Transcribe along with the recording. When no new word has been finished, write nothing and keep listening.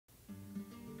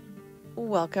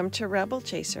Welcome to Rebel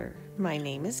Chaser. My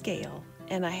name is Gail,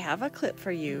 and I have a clip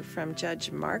for you from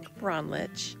Judge Mark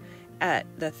Braunlich at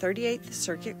the 38th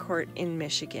Circuit Court in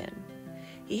Michigan.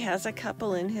 He has a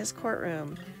couple in his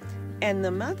courtroom, and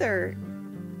the mother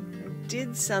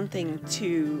did something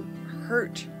to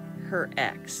hurt her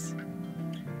ex.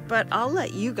 But I'll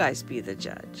let you guys be the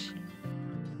judge.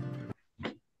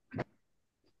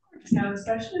 Now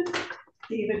discussion.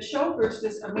 David Show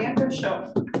versus Amanda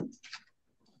Show.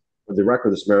 For the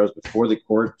record, this matter is before the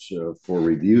court for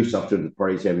review, subject to the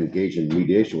parties having engaged in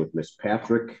mediation with Ms.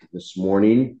 Patrick this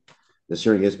morning. This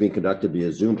hearing is being conducted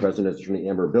via Zoom. President Attorney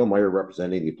Amber Billmeyer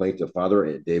representing the plaintiff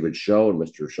father, David Show, and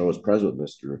Mr. Show is present with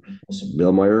Mr.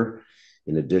 Billmeyer.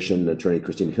 In addition, Attorney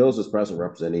Christine Hills is present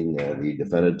representing the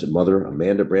defendant mother,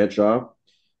 Amanda Branshaw.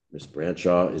 Ms.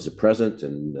 Branshaw is present.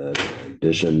 In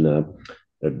addition,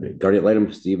 Guardian ad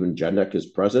litem Stephen Jednick is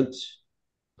present.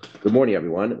 Good morning,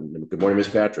 everyone. Good morning, Ms.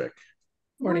 Patrick.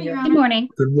 Good morning, Your Good Honor. morning.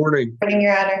 Good morning. Good morning,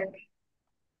 Your Honor.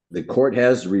 The court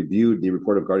has reviewed the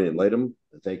report of Guardian ad litem.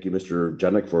 Thank you, Mr.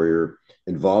 Jednick, for your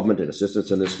involvement and assistance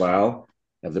in this file.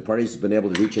 Have the parties been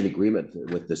able to reach an agreement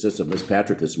with the assistance of Ms.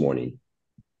 Patrick this morning?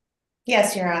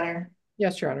 Yes, Your Honor.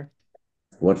 Yes, Your Honor.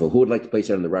 Wonderful. Who would like to place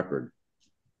that on the record?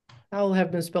 I'll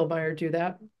have Ms. Billmeyer do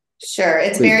that. Sure,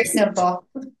 it's Please. very simple.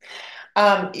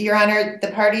 Your Honor,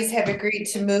 the parties have agreed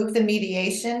to move the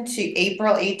mediation to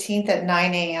April 18th at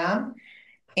 9 a.m.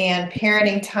 and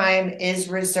parenting time is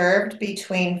reserved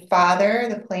between father,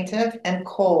 the plaintiff, and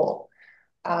Cole.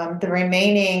 The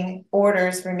remaining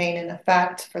orders remain in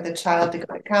effect for the child to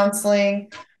go to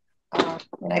counseling.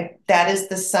 That is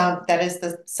the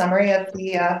summary of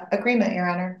the agreement, Your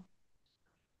Honor.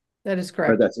 That is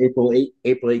correct. That's April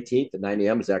 18th at 9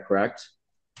 a.m. Is that correct?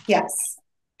 Yes.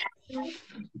 Okay.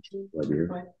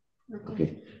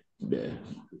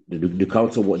 Do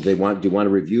counsel what they want? Do you want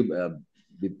to review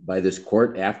by this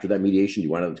court after that mediation? Do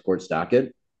you want the court's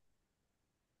docket?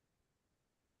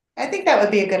 I think that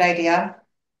would be a good idea.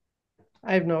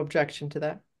 I have no objection to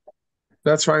that.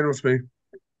 That's fine with me.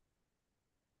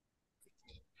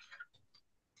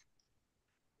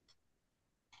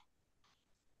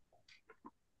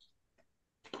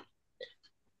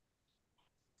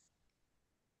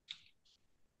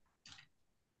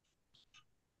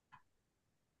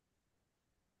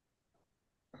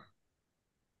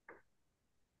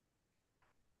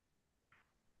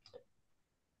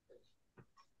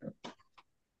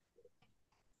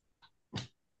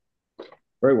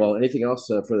 Very well. Anything else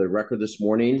for the record this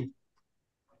morning?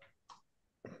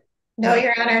 No,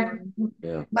 Your Honor.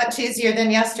 Yeah. Much easier than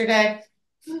yesterday.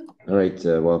 All right.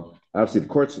 Well, obviously, the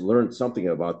court's learned something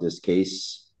about this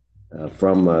case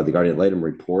from the Guardian ad litem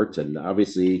report, and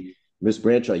obviously, Ms.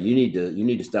 Branshaw, you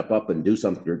need to step up and do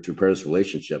something to repair this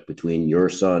relationship between your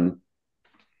son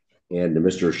and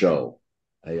Mr. Show.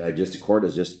 The court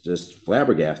is just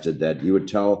flabbergasted that you would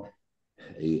tell,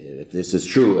 if this is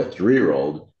true, a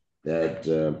 3-year-old that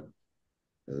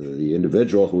the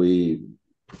individual who he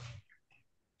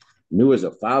knew as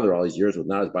a father all these years was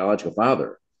not his biological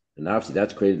father. And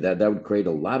obviously that would create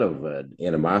a lot of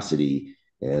animosity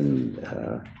and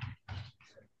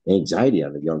anxiety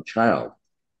on a young child.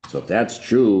 So if that's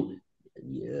true,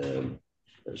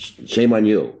 shame on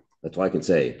you. That's all I can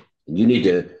say. And you need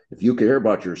to, if you care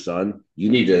about your son,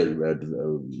 you need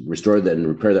to restore that and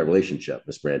repair that relationship,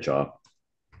 Ms. Branshaw.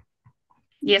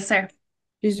 Yes, sir.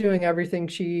 She's doing everything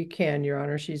she can, Your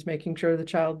Honor. She's making sure the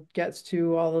child gets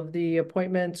to all of the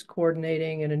appointments,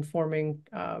 coordinating and informing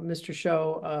Mr.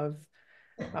 Show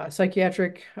of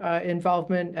psychiatric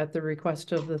involvement at the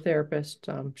request of the therapist.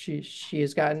 She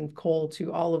has gotten Cole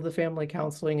to all of the family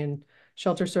counseling and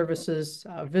shelter services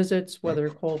visits, whether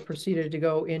Cole proceeded to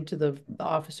go into the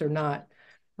office or not.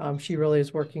 She really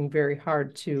is working very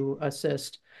hard to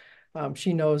assist.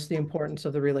 She knows the importance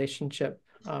of the relationship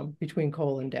between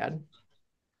Cole and Dad.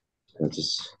 It's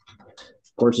just,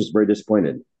 of course, it's very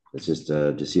disappointed. It's just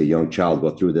to see a young child go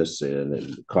through this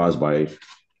and caused by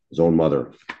his own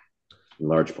mother, in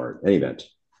large part. Any event.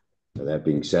 That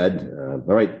being said,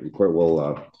 all right, the court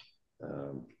will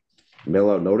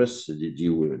mail out notice. Do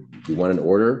you want an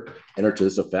order enter to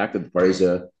this effect that the parties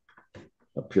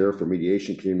appear for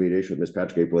mediation, community mediation with Ms.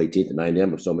 Patrick April 18th at 9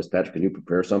 a.m.? If so, Ms. Patrick, can you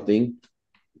prepare something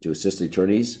to assist the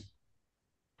attorneys?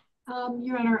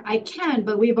 Your Honor, I can,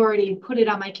 but we've already put it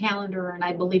on my calendar and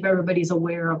I believe everybody's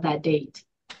aware of that date.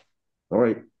 All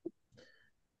right.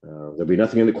 There'll be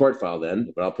nothing in the court file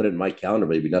then, but I'll put it in my calendar.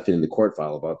 Maybe nothing in the court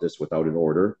file about this without an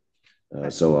order.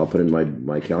 So I'll put in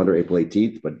my calendar April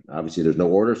 18th, but obviously there's no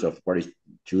order. So if the parties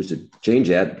choose to change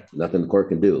that, nothing the court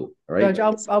can do. All right.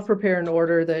 Judge, I'll prepare an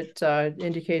order that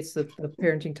indicates that the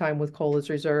parenting time with Cole is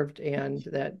reserved and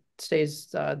that stays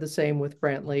the same with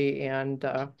Brantley and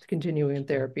continuing in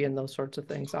therapy and those sorts of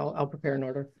things. I'll prepare an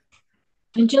order.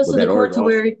 And just Well, so the that court's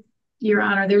order aware, Your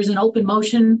Honor, there's an open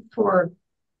motion to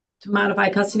modify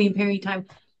custody and parenting time.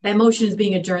 That motion is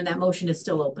being adjourned. That motion is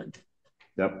still open.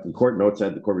 Yep. The court notes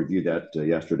that the court reviewed that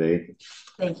yesterday.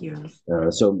 Thank you.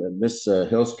 So Ms.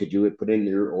 Hills, could you put in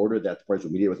your order that the parties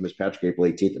will meet with Ms. Patrick April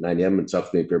 18th at 9 a.m. and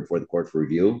subsequently appear before the court for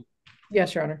review?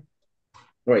 Yes, Your Honor.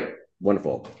 All right.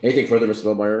 Wonderful. Anything further, Ms.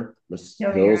 Vilmeyer, Ms.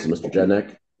 Hills, and Mr.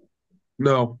 Jednak?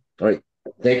 No. All right.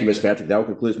 Thank you, Ms. Patrick. That will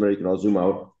conclude. Mary, you can all zoom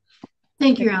out.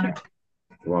 Thank you, Your Honor.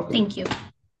 You're welcome. Thank you.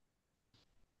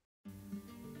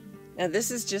 Now,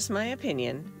 this is just my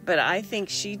opinion, but I think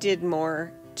she did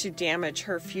more to damage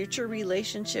her future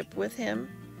relationship with him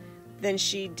than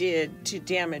she did to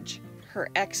damage her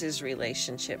ex's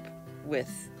relationship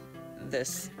with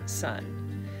this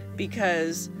son.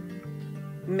 Because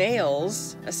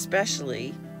males,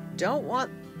 especially, don't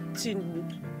want to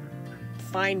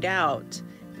find out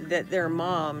that their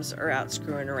moms are out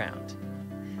screwing around.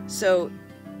 So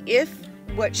if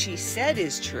what she said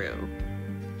is true,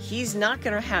 he's not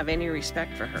going to have any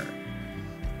respect for her.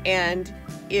 And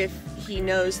if he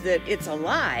knows that it's a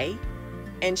lie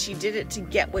and she did it to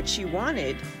get what she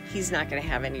wanted, he's not going to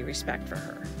have any respect for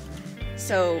her.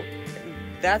 So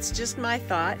that's just my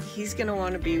thought. He's going to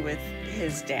want to be with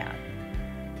his dad.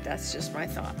 That's just my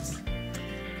thoughts.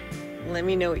 Let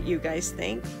me know what you guys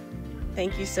think.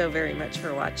 Thank you so very much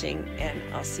for watching, and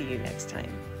I'll see you next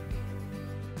time.